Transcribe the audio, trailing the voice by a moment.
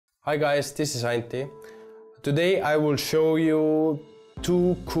Hi guys, this is Antti. Today I will show you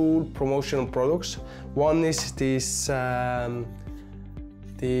two cool promotional products. One is this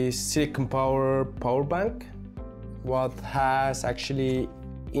silicon power bank, what has actually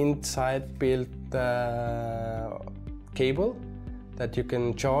inside built cable that you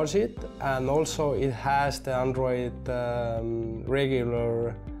can charge it, and also it has the Android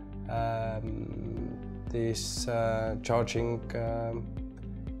regular charging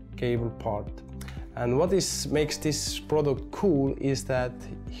cable part. And what makes this product cool is that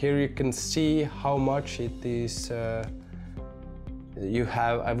here you can see how much it is you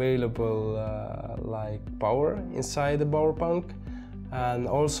have available like power inside the power bank, and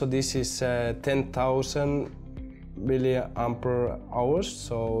also this is 10,000 milliampere hours,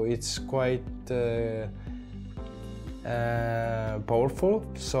 so it's quite powerful.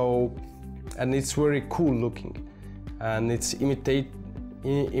 So, and it's very cool looking, and it's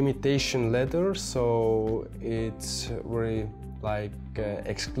imitation leather, so it's very like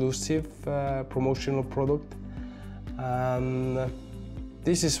exclusive promotional product. And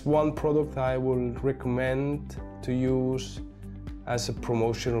this is one product I will recommend to use as a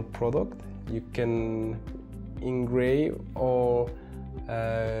promotional product. You can engrave or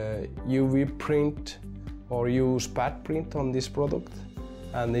UV print or use pad print on this product,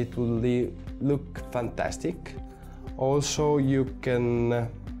 and it will look fantastic. Also, you can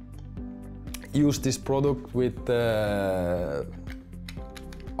use this product with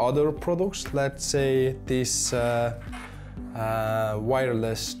other products. Let's say this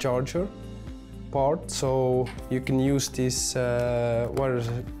wireless charger part. So you can use this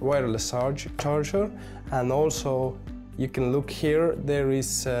wireless charger, and also you can look here. There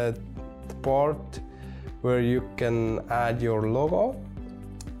is the part where you can add your logo,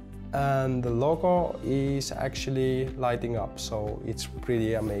 and the logo is actually lighting up, so it's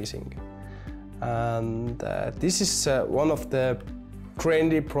pretty amazing. And this is one of the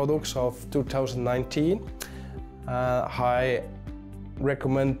trendy products of 2019. I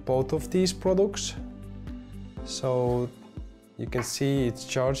recommend both of these products. So you can see it's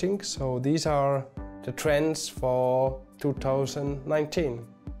charging. So these are the trends for 2019.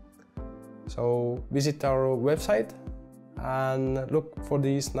 So visit our website and look for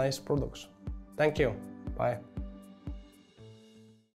these nice products. Thank you. Bye.